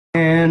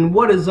And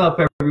what is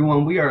up,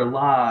 everyone? We are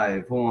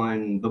live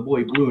on the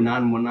Boy Blue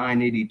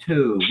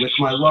 91982 with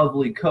my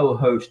lovely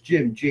co-host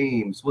Jim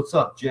James. What's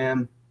up,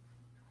 Jim?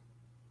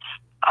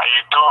 How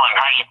you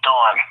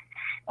doing?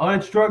 Oh,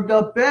 it's Drugged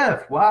Up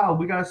Biff. Wow,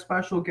 we got a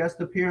special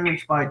guest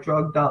appearance by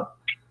Drugged Up.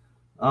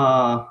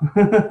 Yeah.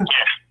 Dude,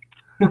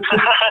 you're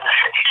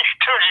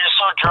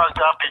so drugged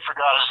up, he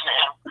forgot his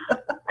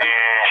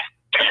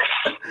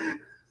name.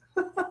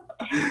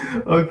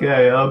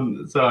 Okay,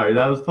 sorry,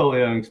 that was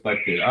totally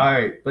unexpected. All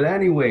right, but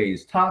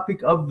anyways,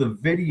 topic of the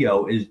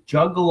video is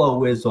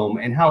Juggaloism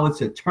and how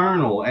it's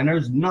eternal, and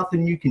there's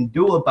nothing you can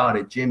do about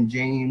it, Jim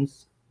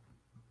James.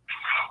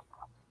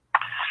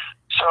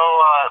 So,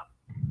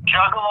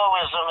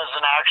 Juggaloism is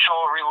an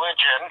actual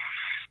religion.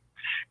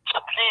 It's a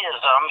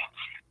theism,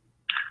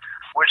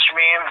 which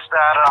means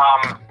that,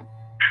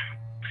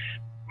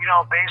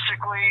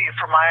 basically,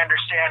 from my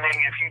understanding,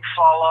 if you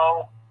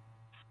follow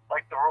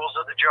like the rules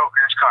of the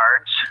Joker's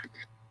cards,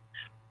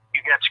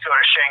 you get to go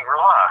to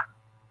Shangri-La.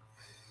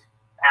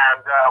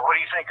 And what do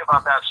you think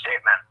about that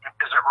statement?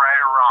 Is it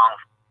right or wrong?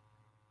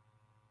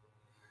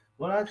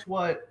 Well, that's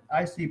what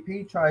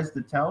ICP tries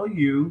to tell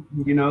you,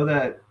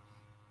 that,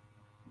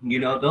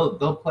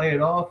 they'll play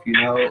it off,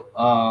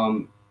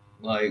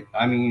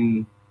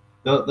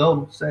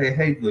 they'll say,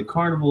 hey, the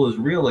carnival is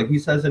real. Like he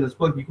says in his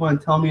book, you want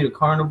to tell me the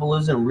carnival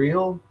isn't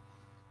real?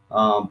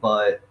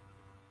 But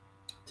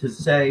to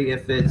say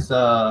if it's,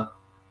 a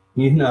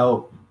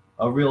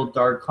real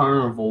dark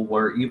carnival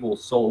where evil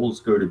souls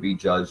go to be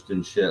judged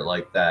and shit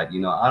like that,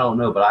 I don't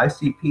know. But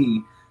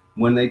ICP,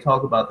 when they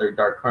talk about their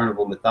dark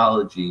carnival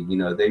mythology,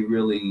 they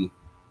really,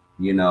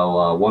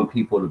 want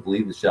people to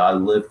believe the shit. I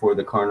live for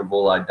the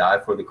carnival. I die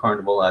for the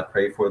carnival. I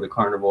pray for the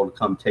carnival to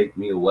come take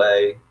me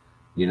away,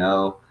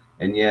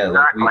 And yeah,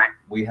 exactly. Like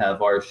we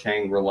have our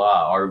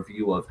Shangri-La, our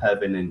view of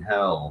heaven and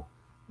hell.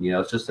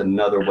 It's just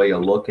another way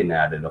of looking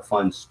at it, a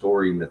fun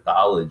story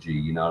mythology,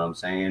 you know what I'm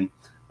saying?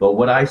 But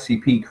what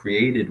ICP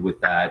created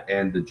with that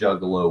and the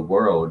Juggalo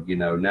world,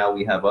 now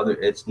we have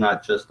it's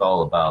not just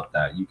all about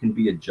that. You can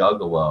be a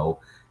Juggalo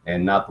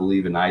and not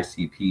believe in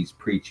ICP's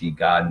preachy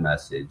God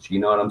message. You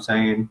know what I'm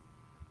saying?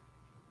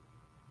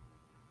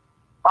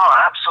 Oh,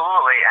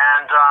 absolutely.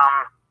 And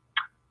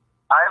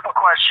I have a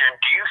question.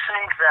 Do you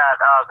think that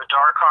the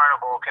Dark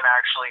Carnival can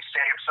actually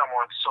save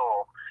someone's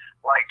soul?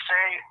 Like,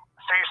 say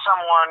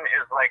someone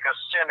is like a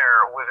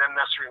sinner within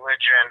this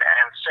religion,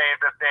 and say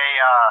that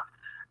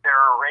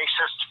they're a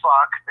racist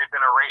fuck. They've been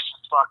a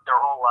racist fuck their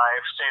whole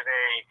life. Say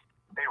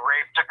they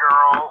raped a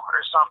girl or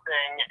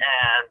something,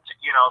 and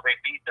they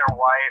beat their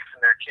wife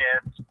and their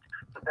kids.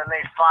 But then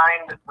they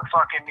find the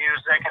fucking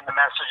music and the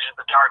message of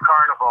the Dark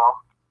Carnival,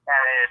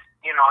 and it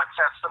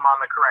sets them on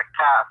the correct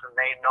path, and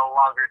they no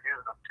longer do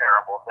the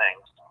terrible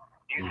things.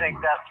 Do you think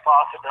that's a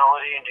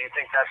possibility, and do you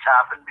think that's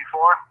happened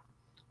before?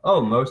 Oh,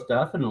 most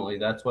definitely.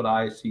 That's what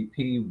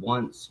ICP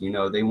wants.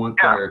 They want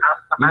their,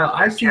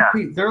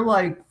 ICP, they're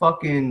like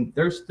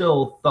they're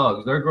still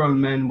thugs. They're grown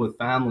men with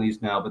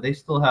families now, but they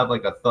still have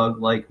like a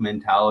thug-like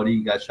mentality.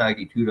 You got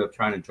Shaggy Tudo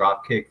trying to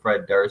drop kick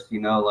Fred Durst,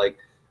 like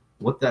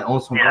what that on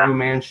some grown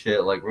man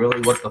shit. Like,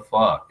 really, what the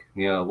fuck?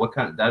 What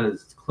kind of, that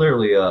is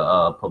clearly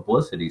a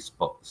publicity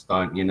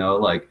stunt,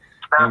 like.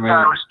 I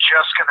was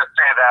just going to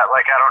say that.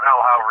 Like, I don't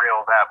know how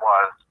real that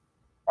was.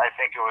 I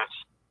think it was.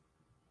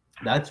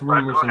 That's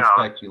rumors and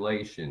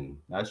speculation.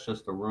 That's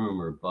just a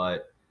rumor,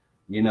 but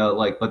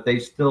but they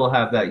still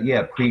have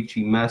that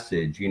preachy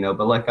message,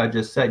 but like I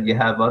just said, you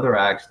have other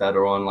acts that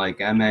are on like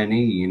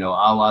MNE, a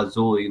la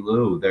Zuli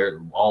Lou. They're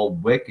all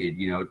wicked,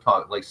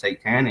 talk like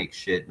satanic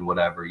shit and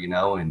whatever,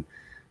 and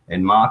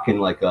mocking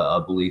like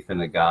a belief in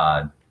a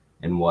god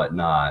and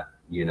whatnot,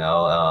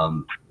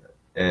 so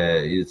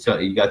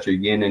you got your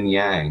yin and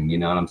yang, you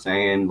know what I'm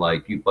saying?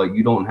 Like but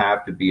you don't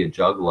have to be a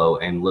Juggalo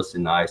and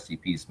listen to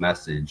ICP's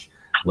message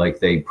like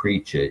they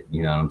preach it,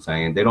 you know what I'm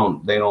saying? They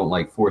don't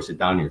like force it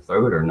down your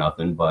throat or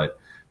nothing, but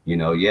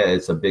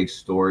it's a big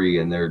story,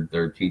 and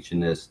they're teaching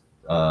this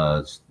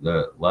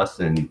the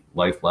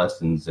life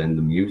lessons and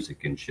the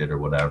music and shit or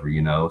whatever,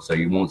 so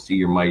you won't see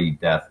your mighty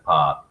death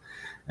pop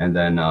and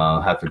then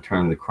have to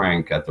turn the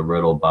crank at the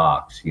riddle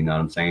box, you know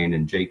what I'm saying?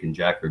 And Jake and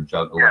Jack are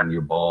juggling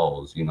your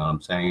balls, you know what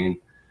I'm saying?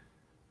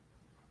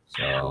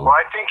 So well,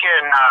 I think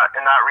in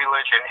that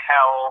religion,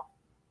 hell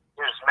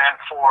is meant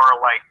for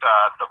like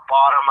the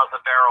bottom of the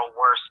barrel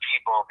worst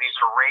people. These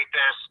are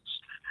rapists,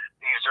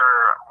 these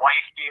are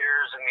wife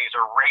beaters, and these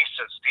are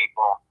racist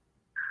people.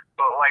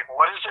 But like,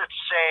 what does it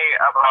say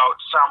about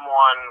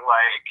someone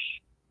like,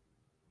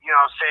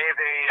 say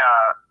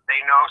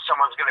they know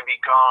someone's going to be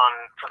gone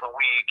for the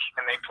week,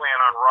 and they plan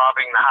on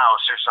robbing the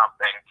house or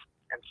something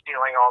and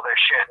stealing all their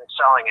shit and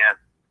selling it.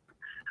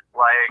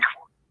 Like,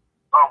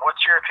 oh,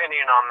 what's your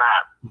opinion on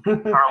that?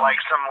 Or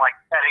like some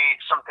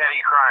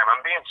petty crime?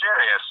 I'm being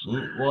serious.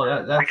 Well,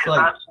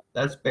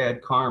 that's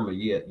bad karma.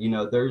 Yeah,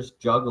 there's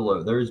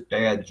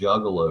bad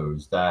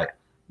juggalos that,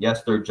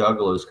 yes, they're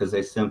juggalos because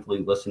they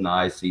simply listen to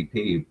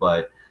ICP,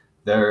 but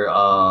they're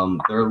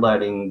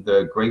letting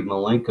the great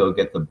Malenko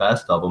get the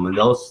best of them, and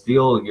they'll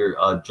steal your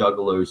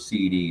Juggalo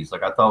CDs.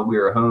 Like, I thought we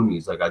were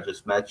homies. Like, I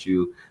just met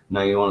you.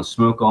 Now you want to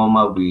smoke all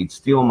my weed,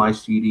 steal my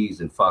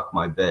CDs, and fuck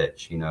my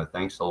bitch. You know,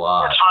 thanks a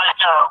lot. It's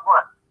like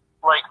what?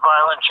 Like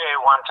Violent J,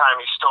 one time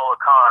he stole a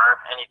car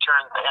and he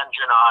turned the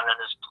engine on and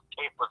his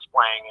tape was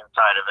playing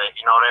inside of it.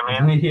 You know what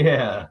I mean?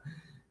 Yeah,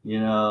 you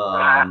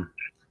know.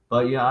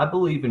 But yeah, I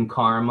believe in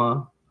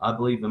karma. I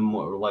believe in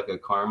more like a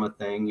karma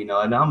thing, you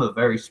know, and I'm a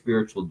very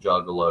spiritual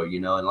juggalo, you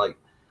know, and like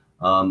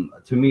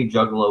to me,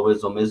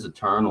 Juggaloism is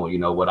eternal, you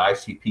know, what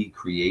ICP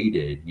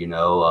created, you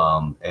know,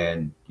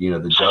 and you know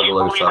the so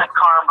Juggalo you believe in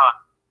karma.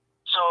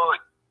 So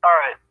all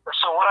right,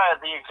 so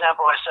the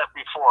example I said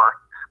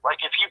before,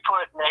 like if you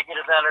put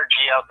negative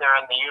energy out there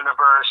in the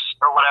universe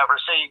or whatever,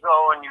 say you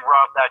go and you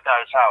rob that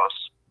guy's house,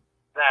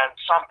 then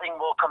something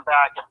will come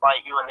back and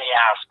bite you in the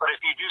ass. But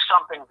if you do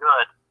something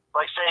good,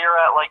 like say you're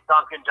at like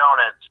Dunkin'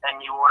 Donuts and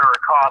you order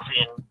a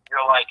coffee and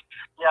you're like,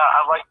 yeah,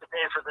 I'd like to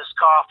pay for this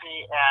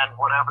coffee and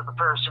whatever the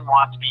person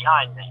wants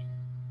behind me.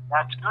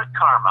 That's good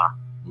karma.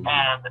 Mm-hmm.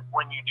 And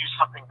when you do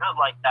something good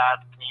like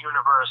that, the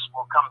universe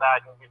will come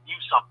back and give you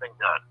something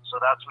good. So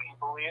that's what you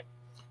believe?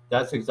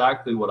 That's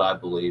exactly what I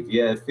believe.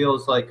 Yeah, it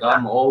feels like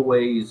I'm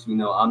always, you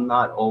know, I'm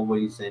not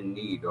always in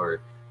need,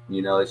 or,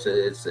 you know, it's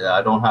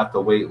I don't have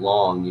to wait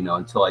long, you know,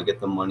 until I get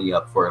the money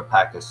up for a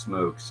pack of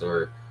smokes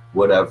or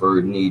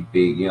whatever need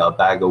be, you know, a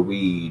bag of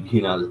weed,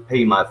 you know, to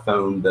pay my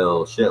phone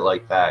bill, shit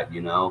like that,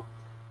 you know.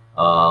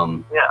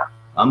 Yeah.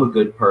 I'm a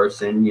good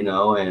person, you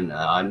know, and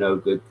I know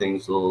good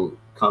things will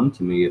come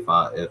to me if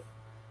I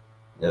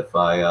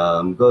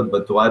am good.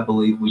 But do I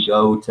believe we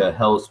go to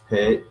hell's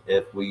pit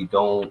if we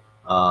don't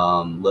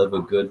live a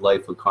good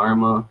life of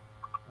karma?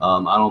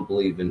 I don't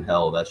believe in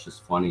hell. That's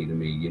just funny to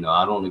me. You know,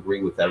 I don't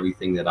agree with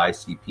everything that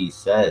ICP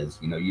says.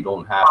 You know, you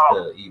don't have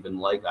to even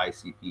like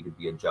ICP to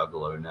be a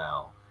juggalo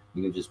now.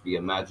 You can just be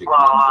a magic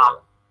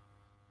ninja.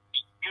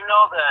 You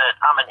know that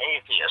I'm an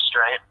atheist,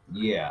 right?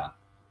 Yeah.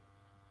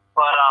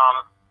 But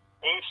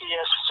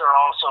atheists are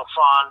also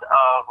fond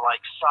of like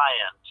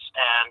science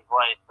and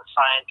like the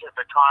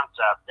scientific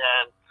concept.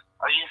 And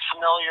are you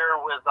familiar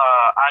with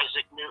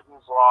Isaac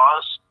Newton's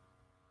laws?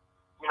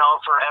 You know,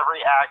 for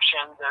every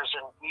action, there's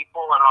an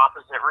equal and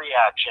opposite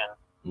reaction.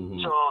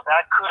 Mm-hmm. So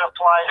that could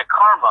apply to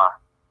karma.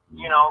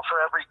 Mm-hmm. You know,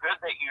 for every good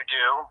that you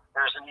do,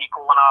 there's an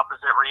equal and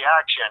opposite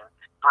reaction.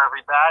 For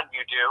every bad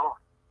you do,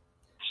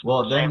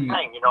 well, then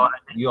thing, you know what I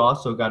mean? You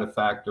also got to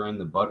factor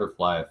in the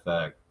butterfly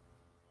effect.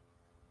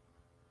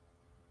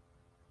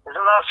 Isn't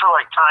that for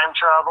like time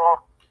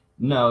travel?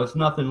 No, it's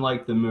nothing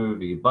like the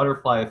movie.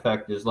 Butterfly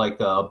effect is like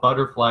a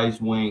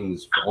butterfly's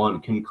wings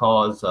can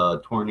cause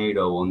a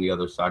tornado on the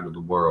other side of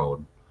the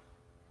world.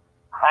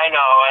 I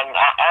know, and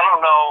I don't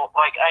know,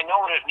 like, I know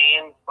what it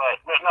means, but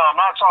no, I'm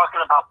not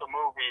talking about the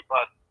movie,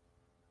 but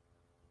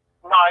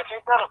no, I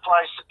think that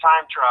applies to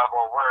time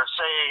travel, where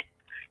say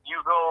you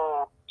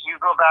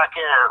go back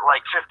in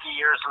like 50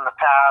 years in the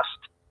past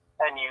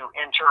and you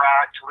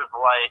interact with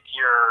like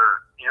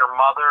your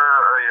mother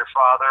or your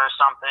father or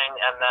something,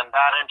 and then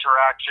that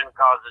interaction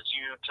causes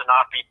you to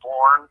not be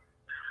born,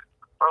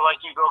 or like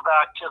you go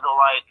back to the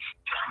like.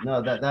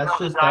 No,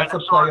 that's a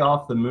play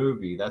off the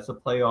movie. That's a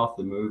play off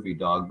the movie,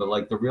 dog. But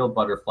like the real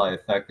butterfly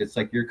effect, it's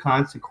like your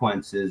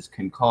consequences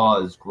can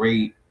cause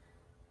great.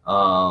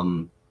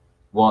 Well,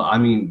 I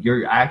mean,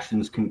 your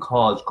actions can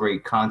cause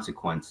great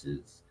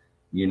consequences,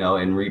 you know,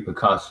 and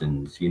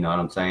repercussions. You know what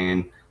I'm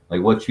saying? Like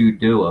what you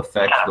do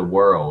affects the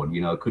world. You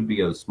know, it could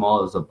be as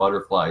small as a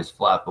butterfly's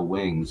flap of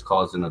wings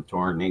causing a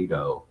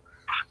tornado.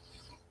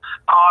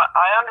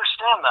 I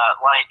understand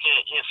that. Like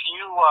if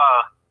you,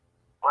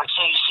 like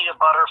say you see a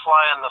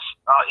butterfly in the,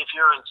 if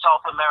you're in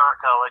South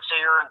America, like say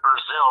you're in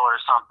Brazil or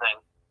something,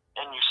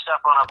 and you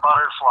step on a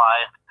butterfly,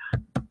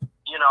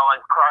 you know, and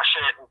crush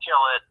it and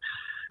kill it.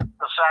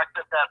 The fact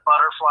that that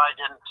butterfly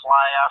didn't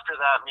fly after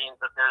that means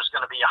that there's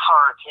going to be a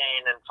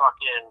hurricane in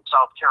fucking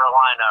South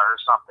Carolina or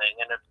something.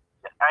 And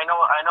I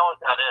know what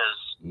that is,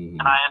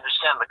 and I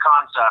understand the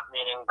concept,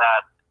 meaning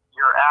that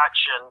your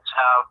actions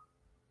have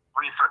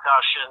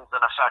repercussions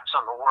and effects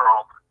on the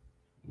world.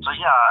 So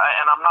yeah,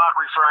 and I'm not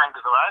referring to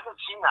I haven't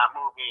seen that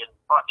movie in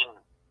fucking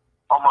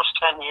almost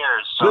 10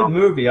 years. So. Good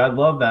movie. I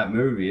love that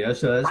movie.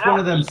 That's one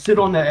of them sit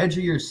on the edge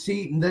of your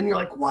seat and then you're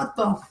like, what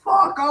the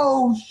fuck?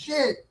 Oh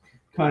shit.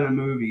 Kind of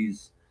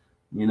movies,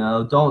 you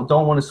know. Don't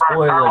want to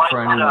spoil it for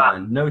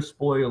anyone. No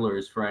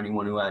spoilers for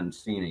anyone who hadn't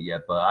seen it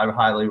yet, but I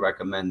highly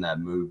recommend that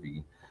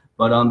movie.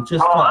 But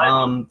just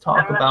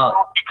talk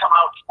about.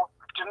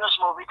 Didn't this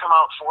movie come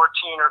out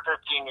 14 or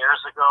 15 years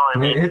ago? I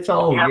mean, it's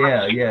old.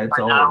 Yeah, it's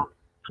old.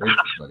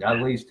 It's like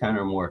at least 10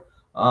 or more.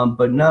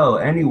 But no.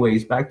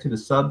 Anyways, back to the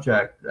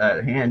subject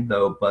at hand,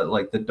 though. But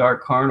like the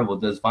Dark Carnival,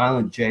 does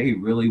Violent J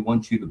really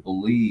want you to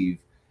believe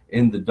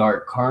in the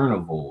Dark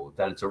Carnival,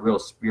 that it's a real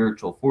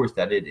spiritual force,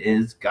 that it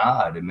is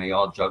God, and may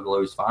all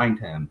juggalos find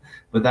him?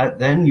 But that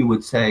then you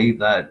would say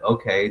that,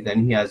 okay,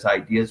 then he has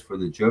ideas for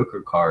the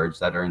Joker cards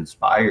that are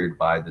inspired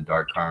by the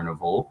Dark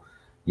Carnival,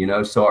 you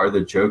know. So are the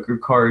Joker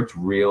cards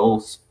real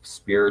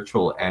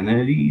spiritual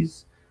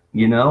entities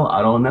You know,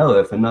 I don't know.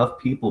 If enough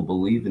people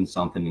believe in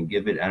something and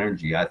give it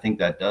energy, I think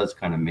that does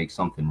kind of make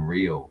something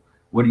real.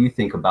 What do you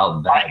think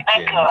about I that,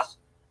 think James?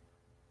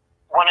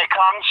 when it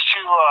comes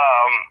to,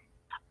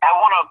 I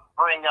want to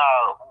bring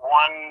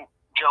one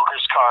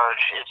Joker's card.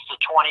 It's the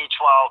 2012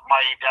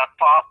 Mighty Death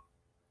Pop,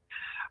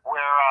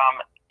 where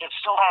it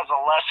still has a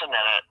lesson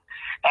in it.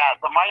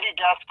 The Mighty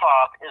Death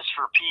Pop is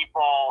for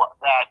people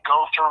that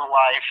go through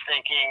life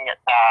thinking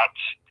that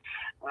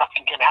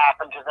nothing can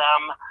happen to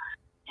them.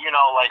 You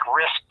know, like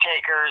risk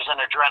takers and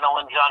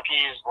adrenaline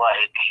junkies.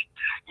 Like,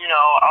 you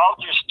know, I'll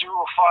just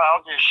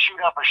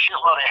shoot up a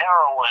shitload of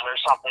heroin or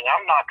something.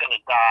 I'm not going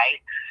to die.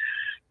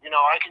 You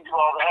know, I can do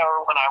all the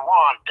heroin I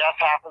want. Death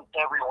happens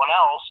to everyone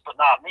else, but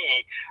not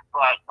me.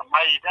 But the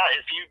Mighty Death,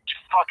 if you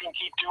fucking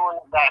keep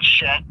doing that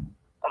shit,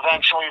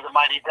 eventually the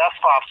Mighty Death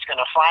Pop's going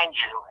to find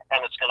you,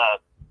 and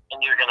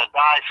you're going to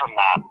die from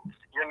that.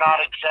 You're not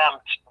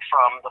exempt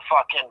from the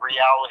fucking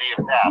reality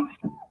of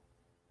death.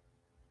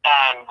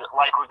 And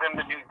like within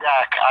the new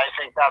deck, I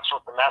think that's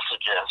what the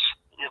message is.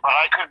 But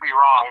I could be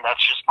wrong.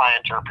 That's just my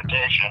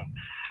interpretation.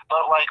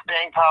 But like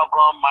Bang Pow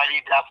Boom,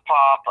 Mighty Death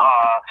Pop,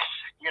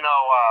 you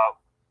know,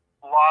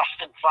 Lost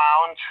and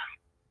Found,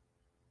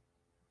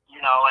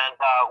 you know, and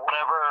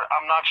whatever.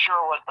 I'm not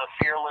sure what the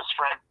Fearless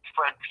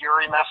Fred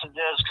Fury message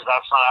is because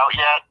that's not out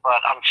yet.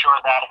 But I'm sure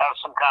that has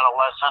some kind of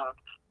lesson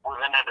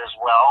within it as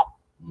well.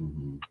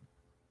 Mm-hmm.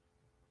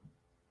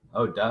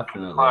 Oh,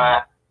 definitely.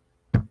 But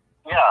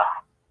yeah.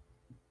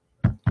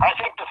 I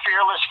think the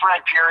Fearless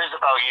Fred Fury is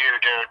about you,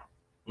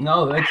 dude.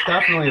 No, it's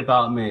definitely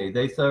about me.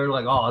 They say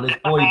like, oh, this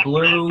boy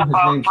Blue, his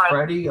name's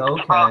Freddy.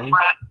 Okay.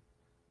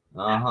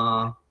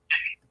 Uh-huh.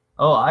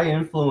 Oh, I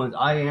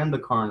am the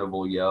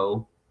carnival,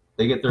 yo.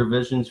 They get their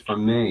visions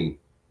from me.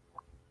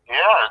 Yeah,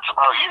 it's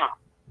about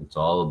you. It's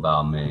all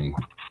about me.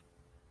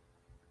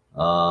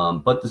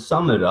 But to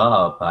sum it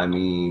up, I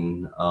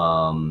mean,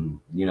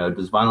 you know,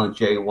 does Violent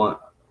J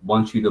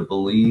want you to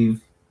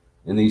believe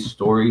in these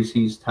stories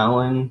he's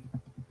telling?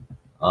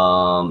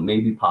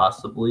 Maybe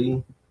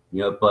possibly,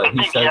 you know, but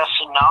he says yes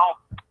and no.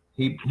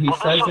 He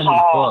says in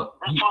his book.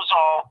 This was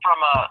all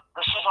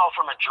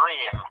from a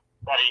dream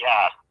that he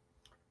had.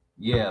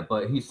 Yeah,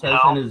 but he says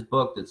in his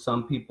book that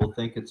some people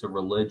think it's a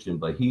religion,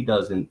 but he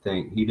didn't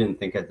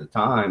think at the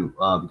time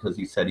because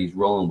he said he's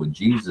rolling with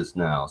Jesus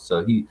now.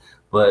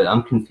 But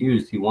I'm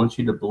confused. He wants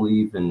you to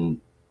believe in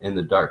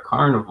the Dark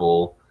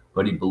Carnival,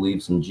 but he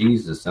believes in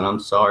Jesus. And I'm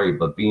sorry,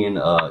 but being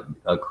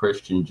a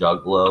Christian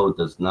juggalo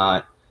does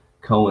not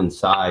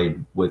coincide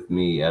with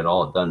me at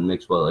all. It doesn't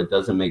mix well. It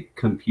doesn't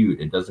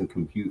compute. It doesn't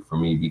compute for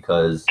me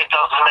because it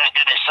doesn't make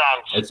any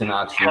sense. It's an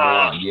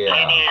oxymoron.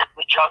 Yeah.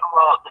 The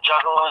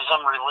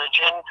Juggaloism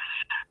religion,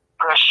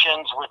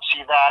 Christians would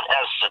see that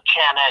as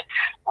satanic,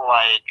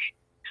 like,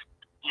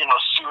 you know,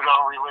 pseudo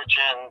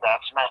religion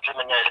that's meant to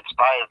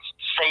it's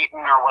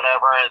Satan or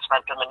whatever. It's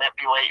meant to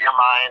manipulate your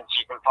mind so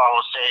you can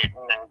follow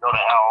Satan and go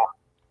to hell.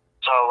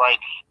 So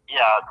like,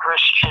 yeah,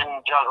 Christian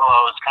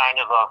juggalo is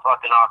kind of a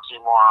fucking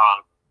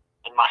oxymoron,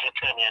 in my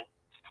opinion.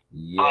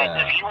 Yeah.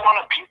 But if you want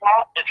to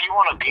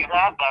be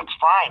that, that's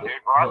fine, dude.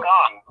 Rock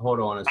on. Hold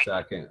on a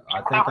second.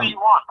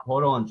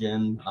 Hold on,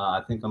 Jim.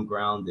 I think I'm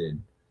grounded.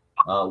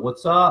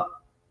 What's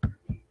up?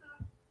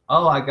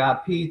 Oh, I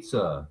got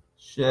pizza.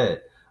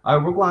 Shit. All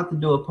right, we're going to have to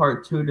do a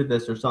part 2 to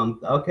this or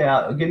something. Okay,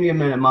 give me a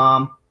minute,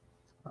 Mom.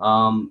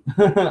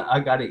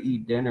 I got to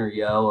eat dinner,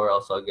 yo, or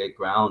else I'll get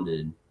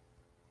grounded.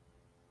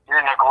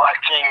 You're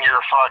neglecting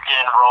your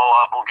fucking roll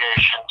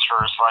obligations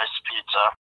for a slice of pizza.